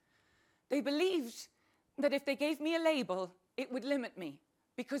child. They believed that if they gave me a label, it would limit me,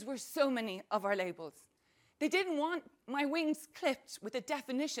 because we're so many of our labels. They didn't want my wings clipped with a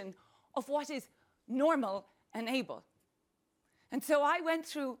definition of what is normal and able. And so I went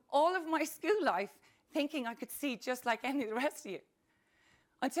through all of my school life thinking I could see just like any of the rest of you,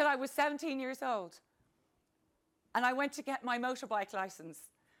 until I was 17 years old. And I went to get my motorbike license.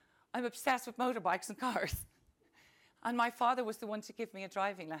 I'm obsessed with motorbikes and cars. And my father was the one to give me a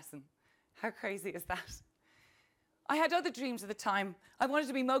driving lesson. How crazy is that? I had other dreams at the time. I wanted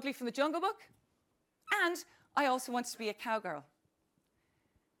to be Mowgli from the Jungle Book, and I also wanted to be a cowgirl.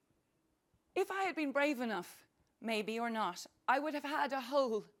 If I had been brave enough, maybe or not, I would have had a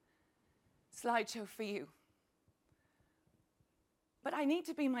whole slideshow for you. But I need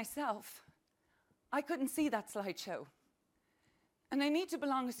to be myself. I couldn't see that slideshow. And I need to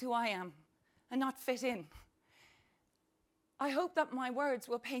belong as who I am and not fit in. I hope that my words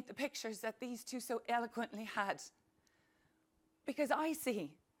will paint the pictures that these two so eloquently had, because I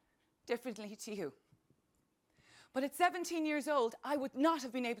see differently to you. But at 17 years old, I would not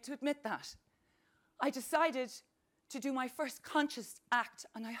have been able to admit that. I decided to do my first conscious act,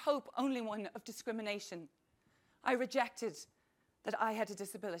 and I hope only one, of discrimination. I rejected that I had a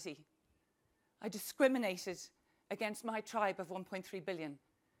disability. I discriminated against my tribe of 1.3 billion,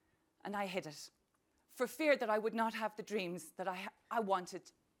 and I hid it for fear that I would not have the dreams that I wanted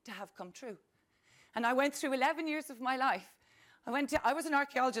to have come true. And I went through 11 years of my life. I was an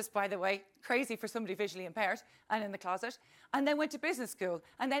archaeologist, by the way, crazy for somebody visually impaired and in the closet, and then went to business school,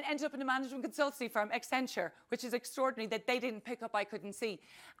 and then ended up in a management consultancy firm, Accenture, which is extraordinary that they didn't pick up I couldn't see.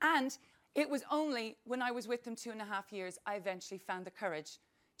 And it was only when I was with them 2.5 years, I eventually found the courage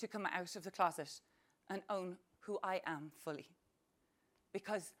to come out of the closet and own who I am fully,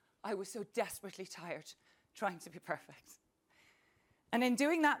 because I was so desperately tired trying to be perfect. And in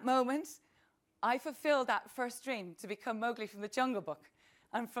doing that moment, I fulfilled that first dream to become Mowgli from the Jungle Book.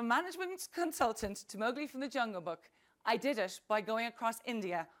 And from management consultant to Mowgli from the Jungle Book, I did it by going across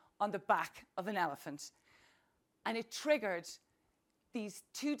India on the back of an elephant. And it triggered these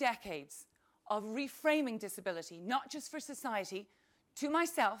 2 decades of reframing disability, not just for society, to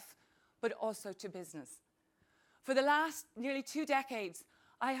myself, but also to business. For the last nearly 2 decades,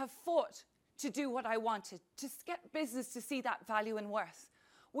 I have fought to do what I wanted, to get business to see that value and worth.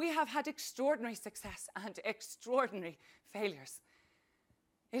 We have had extraordinary success and extraordinary failures.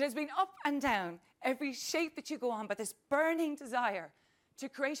 It has been up and down, every shape that you go on, but this burning desire to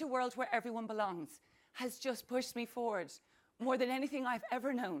create a world where everyone belongs has just pushed me forward more than anything I've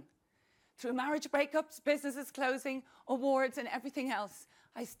ever known. Through marriage breakups, businesses closing, awards, and everything else,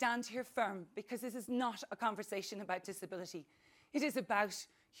 I stand here firm, because this is not a conversation about disability. It is about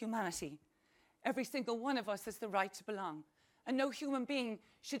humanity. Every single one of us has the right to belong, and no human being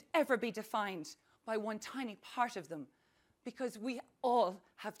should ever be defined by one tiny part of them, because we all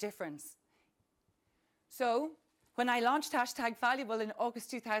have difference. So, when I launched #Valuable in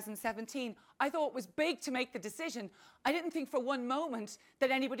August 2017, I thought it was big to make the decision. I didn't think for one moment that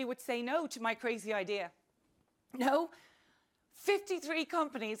anybody would say no to my crazy idea. No, 53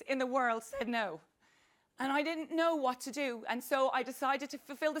 companies in the world said no. And I didn't know what to do. And so I decided to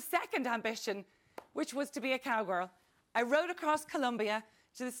fulfill the second ambition, which was to be a cowgirl. I rode across Colombia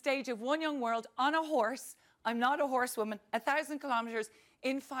to the stage of One Young World on a horse. I'm not a horsewoman, 1,000 kilometers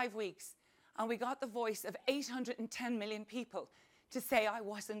in 5 weeks. And we got the voice of 810 million people to say I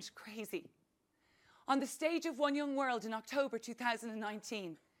wasn't crazy. On the stage of One Young World in October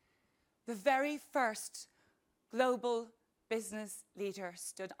 2019, the very first global business leader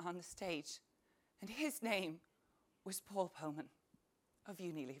stood on the stage. And his name was Paul Poman of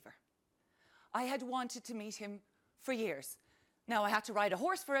Unilever. I had wanted to meet him for years. Now, I had to ride a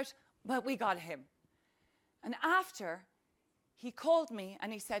horse for it, but we got him. And after, he called me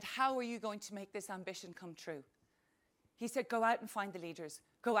and he said, how are you going to make this ambition come true? He said, go out and find the leaders,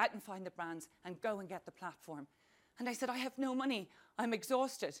 go out and find the brands, and go and get the platform. And I said, I have no money. I'm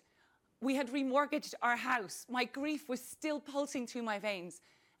exhausted. We had remortgaged our house. My grief was still pulsing through my veins.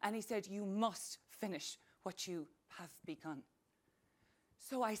 And he said, you must finish what you have begun.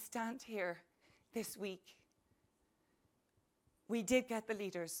 So I stand here this week. We did get the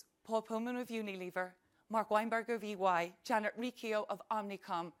leaders, Paul Pullman of Unilever, Mark Weinberg of EY, Janet Riccio of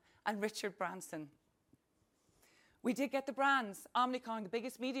Omnicom, and Richard Branson. We did get the brands, Omnicom, the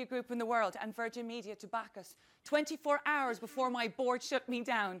biggest media group in the world, and Virgin Media to back us. 24 hours before my board shut me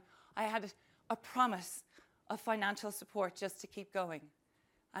down, I had a promise of financial support just to keep going.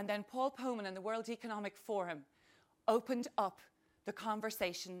 And then Paul Pullman and the World Economic Forum opened up the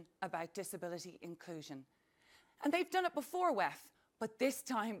conversation about disability inclusion. And they've done it before, WEF, but this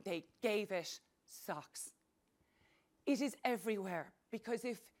time they gave it socks. It is everywhere, because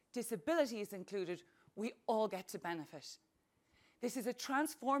if disability is included, we all get to benefit. This is a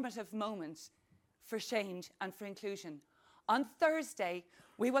transformative moment for change and for inclusion. On Thursday,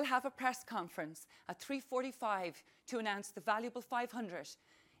 we will have a press conference at 3:45 to announce the valuable 500.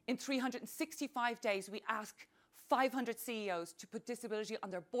 In 365 days, we ask 500 CEOs to put disability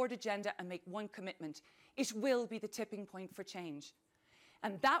on their board agenda and make one commitment. It will be the tipping point for change.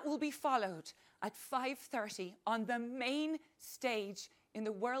 And that will be followed at 5:30 on the main stage in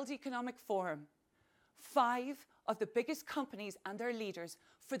the World Economic Forum. 5 of the biggest companies and their leaders,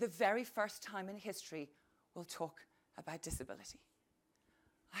 for the very first time in history, will talk about disability.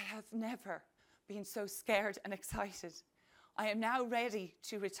 I have never been so scared and excited. I am now ready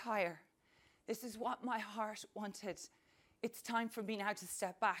to retire. This is what my heart wanted. It's time for me now to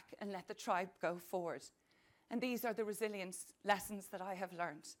step back and let the tribe go forward. And these are the resilience lessons that I have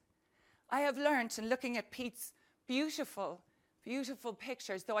learned. I have learned in looking at Pete's beautiful, beautiful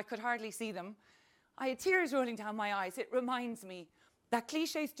pictures, though I could hardly see them, I had tears rolling down my eyes. It reminds me that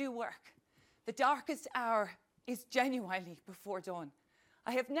cliches do work. The darkest hour is genuinely before dawn.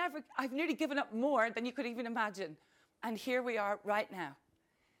 I've nearly given up more than you could even imagine. And here we are right now.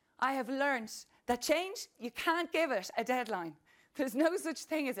 I have learned that change, you can't give it a deadline. There's no such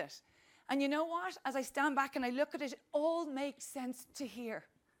thing as it. And you know what? As I stand back and I look at it, it all makes sense to hear.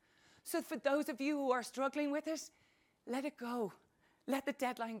 So for those of you who are struggling with it, let it go. Let the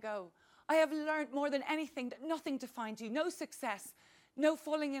deadline go. I have learned more than anything that nothing defines you. No success, no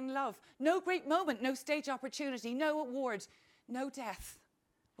falling in love, no great moment, no stage opportunity, no award, no death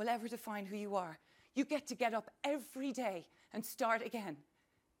will ever define who you are. You get to get up every day and start again.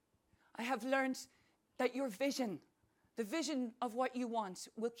 I have learned that your vision, the vision of what you want,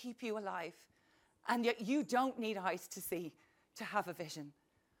 will keep you alive. And yet you don't need eyes to see to have a vision.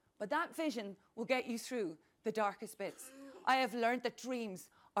 But that vision will get you through the darkest bits. I have learned that dreams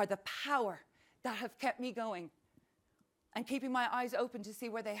are the power that have kept me going and keeping my eyes open to see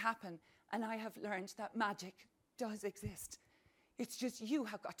where they happen. And I have learned that magic does exist. It's just you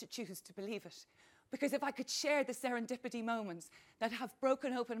have got to choose to believe it. Because if I could share the serendipity moments that have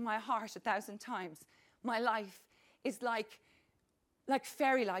broken open my heart 1,000 times, my life is like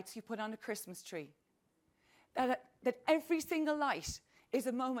fairy lights you put on a Christmas tree. That every single light is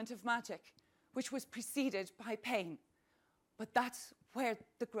a moment of magic, which was preceded by pain. But that's where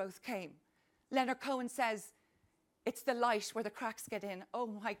the growth came. Leonard Cohen says, it's the light where the cracks get in. Oh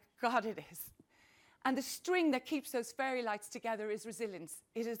my God, it is. And the string that keeps those fairy lights together is resilience.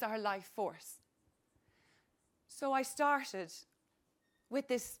 It is our life force. So I started with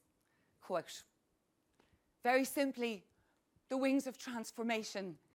this quote. Very simply, the wings of transformation